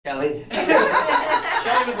Kelly.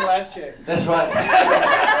 Shelly was the last chick. That's right.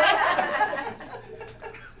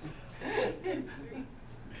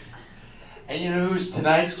 And you know who's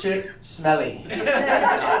tonight's chick? Smelly. No.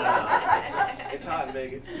 It's hot in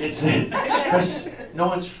Vegas. It's no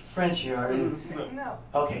one's French here, are you? No.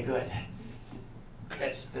 Okay, good.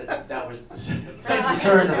 That was thank you,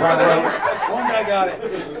 sir, in the front row. One guy got it.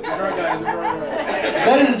 The drunk guy in the front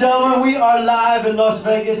row. Ladies and gentlemen, we are live in Las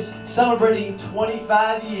Vegas celebrating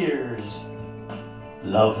 25 years.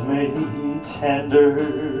 Love me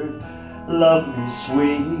tender, love me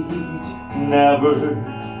sweet, never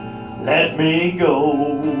let me go.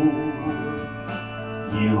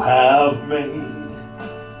 You have made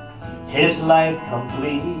his life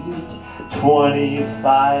complete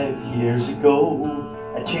 25 years ago.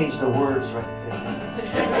 I changed the words right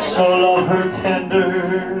there. So love her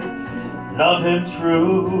tender, love him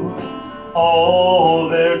true, all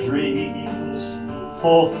their dreams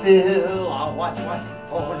fulfill. I'll watch what?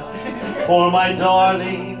 Oh no. For my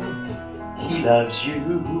darling, he loves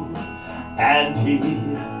you, and he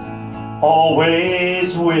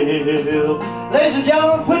always will. Ladies and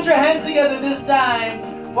gentlemen, put your hands together this time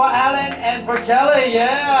for Alan and for Kelly.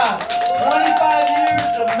 Yeah. 25 years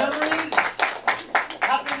of memories,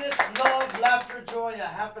 happiness, love, laughter, joy, a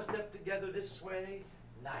half a step together this way.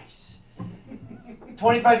 Nice.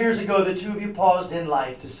 25 years ago, the two of you paused in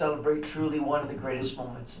life to celebrate truly one of the greatest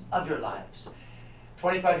moments of your lives.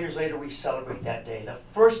 25 years later, we celebrate that day, the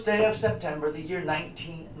first day of September, the year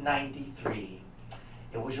 1993.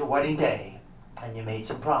 It was your wedding day, and you made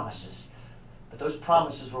some promises. But those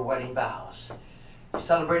promises were wedding vows. You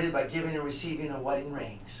celebrated by giving and receiving the wedding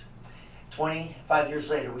rings. 25 years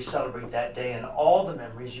later, we celebrate that day and all the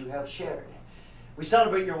memories you have shared. We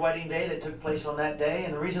celebrate your wedding day that took place on that day,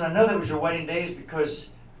 and the reason I know that was your wedding day is because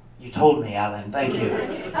you told me, Alan. Thank you.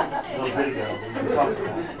 A little bit ago, we talked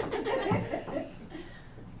about it.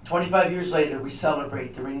 25 years later, we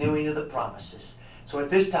celebrate the renewing of the promises. So at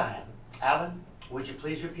this time, Alan, would you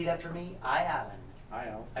please repeat after me? I, Alan. I,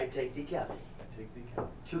 Al. I take thee, Kelly. I take thee, Kelly.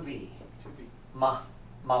 To be. To be. My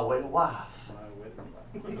wedded wife. My wedding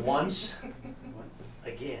wife. Once. Once.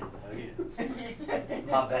 Again. Again.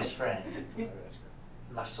 My best friend. My best friend.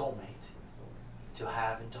 My soulmate. To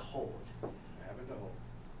have and to hold. To have and to hold.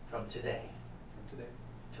 From today. From today.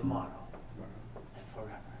 Tomorrow. Tomorrow. And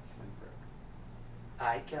forever. And forever.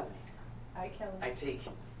 I, Kelly. I, Kelly. I take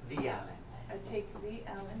thee, Alan. I take thee,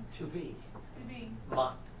 Alan. To be. To be.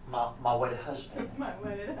 My wedded husband. My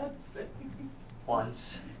wedded husband.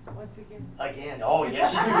 Once. Once again. Again. Oh,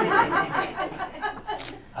 yes.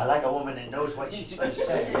 I like a woman that knows what she's going to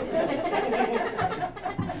say.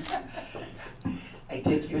 I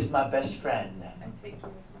take you as my best friend. I take you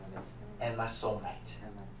as my best friend. And my soulmate.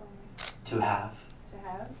 And my soulmate. To have. To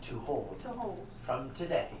have. To hold. To hold. From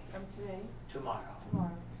today. From today. Tomorrow.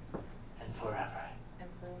 Tomorrow. And forever. And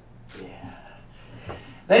forever. Yeah.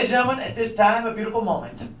 Ladies and gentlemen, at this time, a beautiful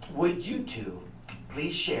moment. Would you two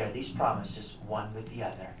please share these promises one with the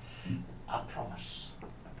other? I promise. I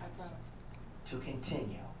promise. To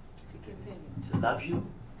continue. To continue. To love you.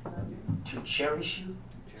 To love you. To cherish you.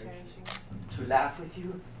 To cherish you. To laugh with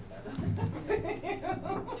you.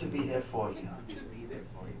 To be there for you. To be there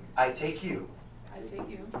for you. I take you. I take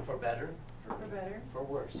you. For better. For better. For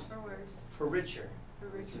worse. For worse. For richer. For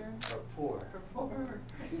richer. For poor. For poorer.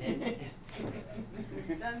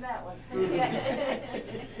 Done that one.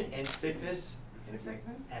 In sickness. In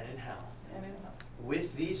sickness. And in health. And in health.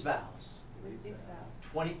 With these vows. With these vows.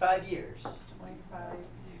 25 years. 25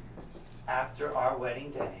 years. After our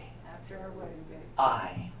wedding day. After our wedding day.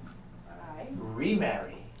 I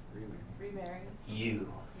remarry remarry you.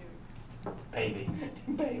 You. Baby.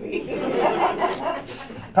 Baby.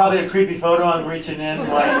 Probably a creepy photo. I'm reaching in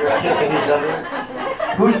while you're kissing each other.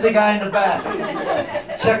 Who's the guy in the back?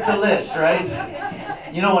 Check the list, right?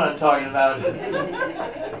 You know what I'm talking about.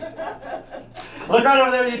 Look right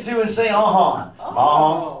over there, you two, and say, uh-huh.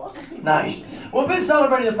 Uh-huh. Nice. We've been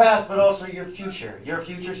celebrating the past, but also your future. Your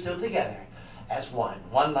future still together as one.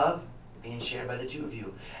 One love being shared by the two of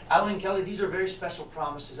you. Alan and Kelly, these are very special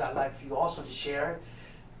promises I'd like for you also to share.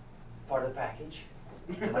 Part of the package.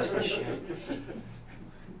 It must be shared.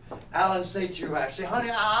 Alan, say to your wife, say,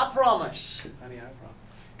 honey, I promise. Honey, I promise.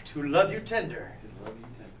 To love you tender. To love you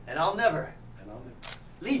tender. And I'll never. And I'll never.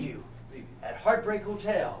 Leave you. Leave you. At Heartbreak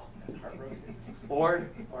Hotel. At Heartbreak. Or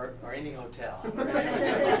any hotel. Is that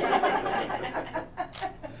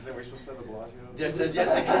where you're supposed to say the Bellagio? Yes,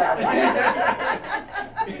 exactly.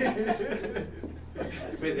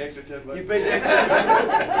 Let's pay the extra $10. You paid the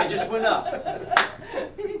extra. It just went up.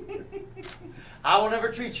 I will never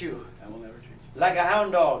treat you I will never treat you like a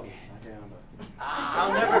hound dog. like a hound dog.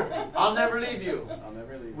 I'll never leave you. I'll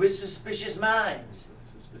never leave you. With suspicious minds. With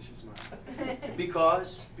suspicious minds.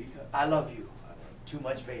 Because Because I love you. I love Too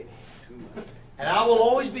much, baby. you too much. And I will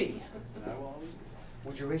always be. And I will always be.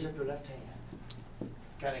 Would you raise up your left hand?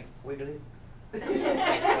 Kind of wiggle it. One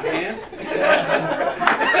hand?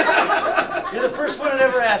 You're the first one that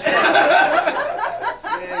ever asked that.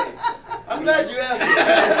 Yay. I'm glad you asked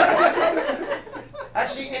it.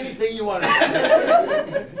 Actually, anything you want.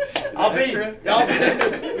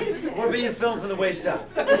 We're being filmed from the waist up.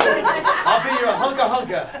 I'll be your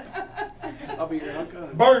hunka. I'll be your uncle.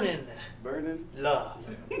 Burning Burning. love.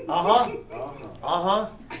 Uh-huh.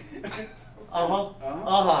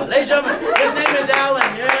 Uh-huh. Ladies and gentlemen, his name is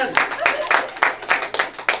Alan. Yes.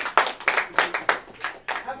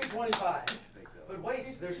 Happy 25. But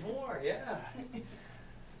wait, there's more. Yeah.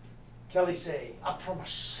 Kelly say, I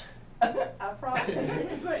promise. I promise. I can't say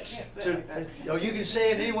it like that. You can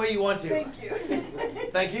say it any way you want to. Thank you.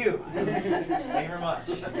 Thank you. Thank you very much.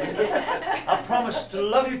 I promise to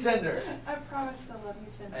love you tender. I promise to love you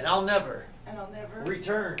tender. And I'll never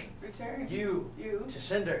return you to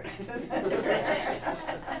sender.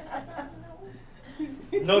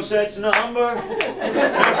 No such number. No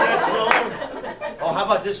such loan. Oh, how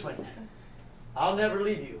about this one? I'll never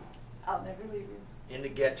leave you. I'll never leave you. In the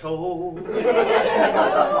ghetto.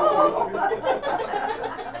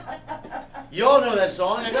 You all know that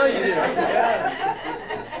song. I know you do. Yeah.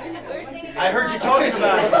 I heard you talking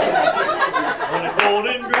about it. On a cold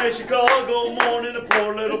and gray Chicago morning, a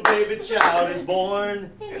poor little baby child is born.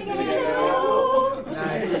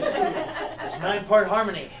 Nice. It's 9-part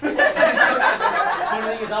harmony. The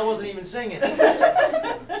funny thing is, I wasn't even singing.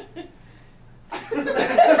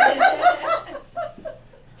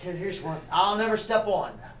 Here's one. I'll never step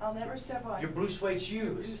on. I'll never step on your blue suede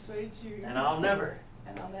shoes. Blue suede shoes. And I'll never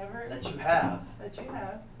let you have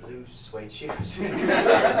blue suede shoes.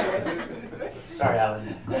 Sorry,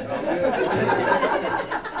 Alan.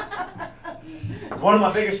 It's one of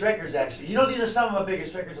my biggest records, actually. You know, these are some of my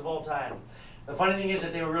biggest records of all time. The funny thing is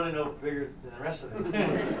that they were really no bigger than the rest of them. They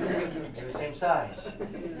were the same size.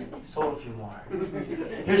 Sold a few more.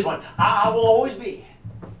 Here's one. I will always be.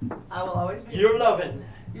 I will always be. Your loving.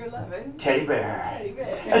 Your loving. Teddy bear. Teddy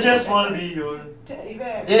bear. I just want to be your Teddy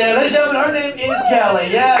bear. Yeah, ladies and gentlemen, her name is Kelly.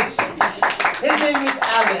 Yes. His name is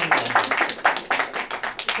Alan.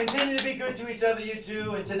 Continue to be good to each other, you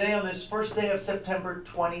two. And today, on this first day of September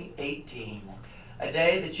 2018, a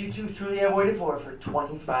day that you two truly have waited for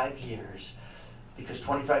 25 years. Because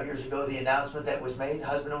 25 years ago, the announcement that was made,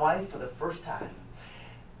 husband and wife, for the first time,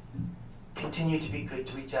 continue to be good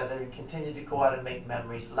to each other and continue to go out and make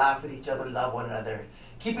memories, laugh with each other, love one another,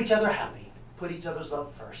 keep each other happy, put each other's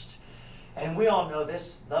love first. And we all know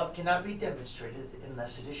this, love cannot be demonstrated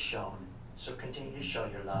unless it is shown. So continue to show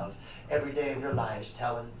your love every day of your lives,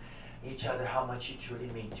 telling each other how much you truly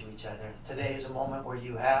mean to each other. Today is a moment where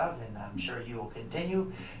you have, and I'm sure you will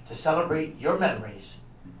continue to celebrate your memories,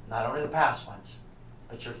 not only the past ones,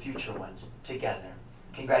 but your future ones together.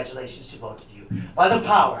 Congratulations to both of you. By the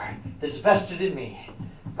power that's vested in me,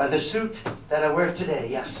 by the suit that I wear today,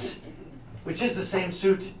 yes, which is the same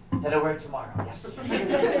suit that I wear tomorrow, yes.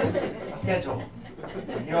 My schedule.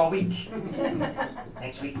 I'm here all week.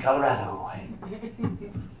 Next week, Colorado.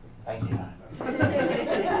 Thank you.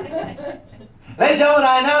 Ladies and gentlemen,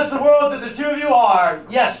 I announce to the world that the two of you are,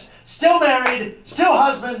 yes, still married, still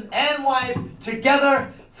husband and wife,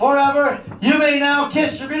 together forever. You may now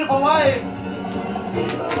kiss your beautiful wife.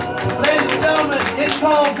 Ladies and gentlemen, it's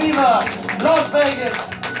called Viva Las Vegas.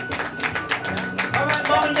 All right,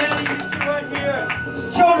 Mom and Daddy, you two right here.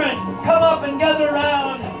 Children, come up and gather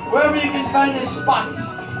around wherever you can find a spot.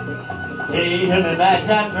 Day and the night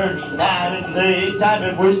time, turning night and daytime.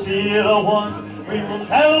 If we see it once, we will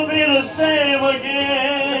never be the same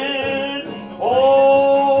again.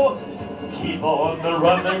 Oh, keep on the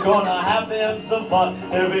run, they're gonna have them some fun.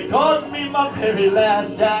 If it cost me my very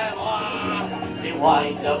last dime, they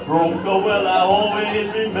wind up broke. Oh, well, I always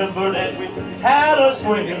remember that we had a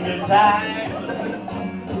swinging good time.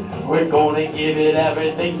 We're gonna give it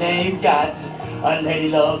everything they've got. Lady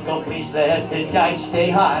love, don't please let the dice stay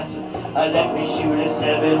hot. Let me shoot a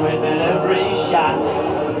 7 with every shot.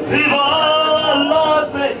 Viva Las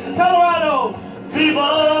Vegas, Colorado! Viva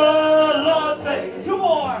Las Vegas! 2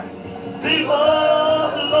 more! Viva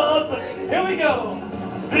Las Vegas! Here we go!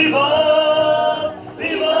 Viva!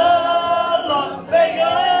 Viva Las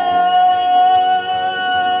Vegas!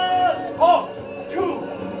 1,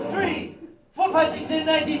 2, 3, 4, 5, 6, 7,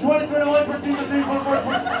 19, 20, 21, 22, 23, 24,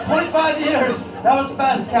 25 years. That was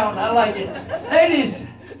fast counting. I like it. Ladies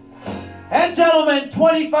and gentlemen,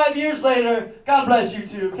 25 years later, God bless you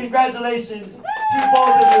two. Congratulations. to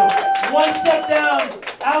both of you. One step down.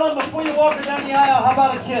 Alan, before you walk her down the aisle, how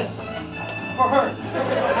about a kiss? For her.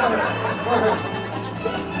 For her.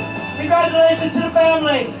 Congratulations to the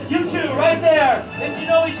family. You two, right there. If you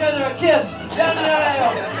know each other, a kiss down the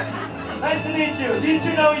aisle. Nice to meet you. You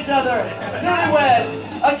two know each other. Newlyweds,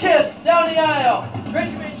 a kiss down the aisle.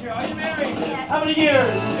 Great to meet you. Are you married? Yes. How many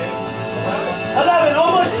years? 11,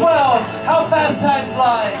 almost 12. How fast time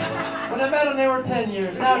flies. When I met them, they were 10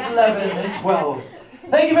 years. Now it's 11 and 12.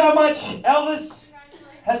 Thank you very much. Elvis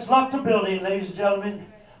has left the building, ladies and gentlemen.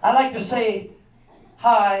 I'd like to say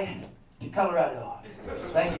hi to Colorado. Thank you.